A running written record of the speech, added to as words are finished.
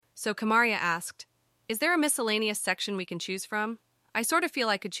So Kamaria asked, "Is there a miscellaneous section we can choose from? I sort of feel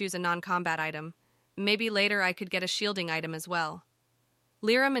I could choose a non-combat item. Maybe later I could get a shielding item as well."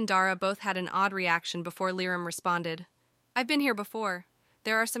 Liram and Dara both had an odd reaction before Liram responded, "I've been here before.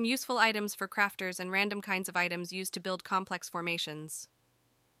 There are some useful items for crafters and random kinds of items used to build complex formations."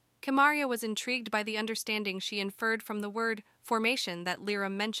 Kamaria was intrigued by the understanding she inferred from the word formation that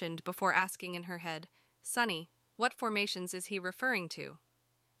Liram mentioned before asking in her head, "Sunny, what formations is he referring to?"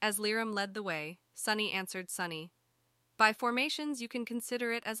 As Liram led the way, Sunny answered Sunny, "By formations you can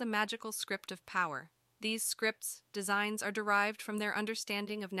consider it as a magical script of power. These scripts, designs are derived from their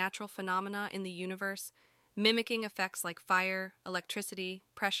understanding of natural phenomena in the universe, mimicking effects like fire, electricity,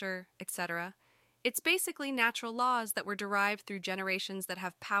 pressure, etc. It's basically natural laws that were derived through generations that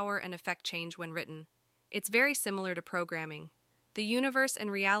have power and affect change when written. It's very similar to programming. The universe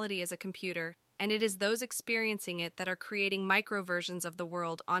and reality is a computer, and it is those experiencing it that are creating micro versions of the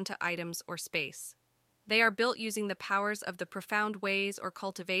world onto items or space. They are built using the powers of the profound ways or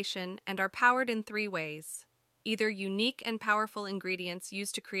cultivation and are powered in three ways. Either unique and powerful ingredients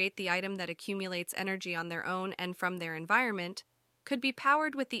used to create the item that accumulates energy on their own and from their environment, could be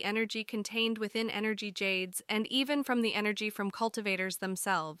powered with the energy contained within energy jades and even from the energy from cultivators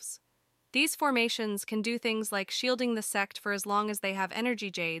themselves. These formations can do things like shielding the sect for as long as they have energy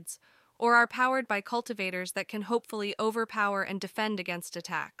jades, or are powered by cultivators that can hopefully overpower and defend against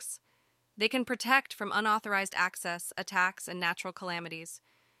attacks. They can protect from unauthorized access, attacks, and natural calamities.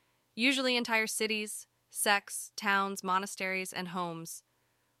 Usually entire cities, sects, towns, monasteries, and homes.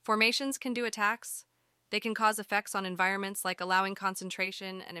 Formations can do attacks. They can cause effects on environments like allowing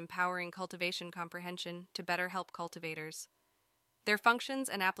concentration and empowering cultivation comprehension to better help cultivators. Their functions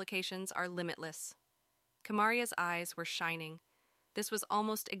and applications are limitless. Kamaria's eyes were shining. This was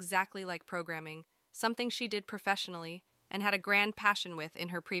almost exactly like programming, something she did professionally and had a grand passion with in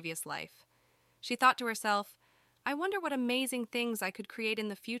her previous life. She thought to herself, "I wonder what amazing things I could create in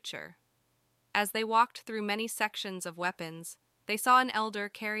the future." As they walked through many sections of weapons, they saw an elder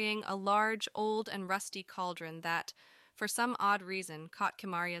carrying a large, old, and rusty cauldron that, for some odd reason, caught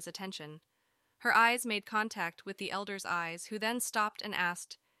Kamaria's attention. Her eyes made contact with the elder's eyes, who then stopped and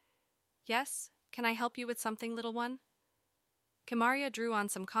asked, "Yes, can I help you with something, little one?" Kamaria drew on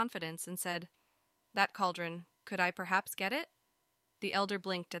some confidence and said, "That cauldron, could I perhaps get it?" The elder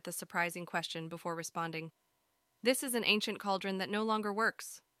blinked at the surprising question before responding, "This is an ancient cauldron that no longer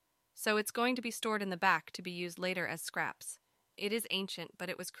works, so it's going to be stored in the back to be used later as scraps. It is ancient, but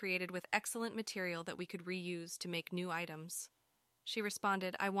it was created with excellent material that we could reuse to make new items." She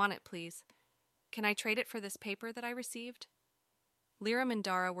responded, "I want it, please. Can I trade it for this paper that I received?" Liram and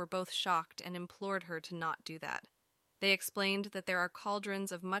Dara were both shocked and implored her to not do that. They explained that there are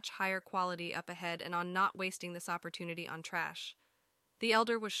cauldrons of much higher quality up ahead and on not wasting this opportunity on trash. The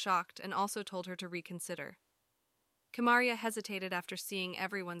elder was shocked and also told her to reconsider. Kamaria hesitated after seeing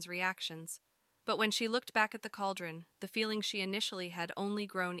everyone's reactions, but when she looked back at the cauldron, the feeling she initially had only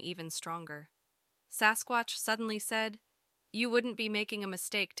grown even stronger. Sasquatch suddenly said, "You wouldn't be making a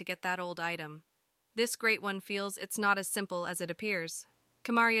mistake to get that old item. This great one feels it's not as simple as it appears."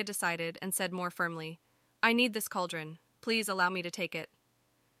 Kamaria decided and said more firmly, "I need this cauldron. Please allow me to take it."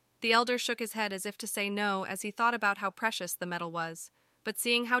 The elder shook his head as if to say no as he thought about how precious the metal was, but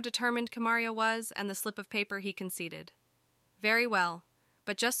seeing how determined Kamaria was and the slip of paper, he conceded. "Very well,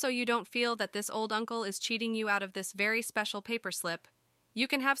 but just so you don't feel that this old uncle is cheating you out of this very special paper slip, you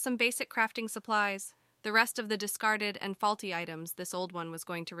can have some basic crafting supplies. The rest of the discarded and faulty items this old one was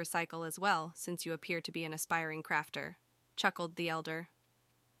going to recycle as well, since you appear to be an aspiring crafter," chuckled the elder.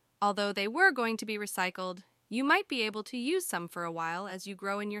 "Although they were going to be recycled, you might be able to use some for a while as you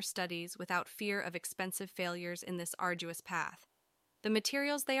grow in your studies without fear of expensive failures in this arduous path. The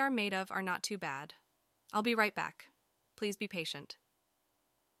materials they are made of are not too bad. I'll be right back. Please be patient."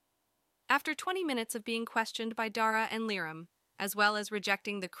 After 20 minutes of being questioned by Dara and Liram, as well as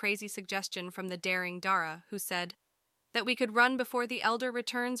rejecting the crazy suggestion from the daring Dara, who said that we could run before the elder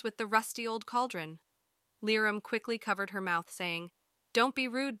returns with the rusty old cauldron, Liram quickly covered her mouth, saying, "Don't be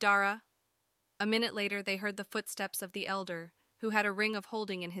rude, Dara." A minute later, they heard the footsteps of the elder, who had a ring of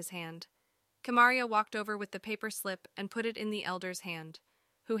holding in his hand. Kamaria walked over with the paper slip and put it in the elder's hand,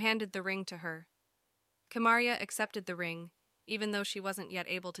 who handed the ring to her. Kamaria accepted the ring, even though she wasn't yet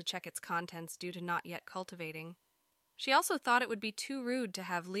able to check its contents due to not yet cultivating. She also thought it would be too rude to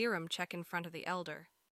have Liram check in front of the elder.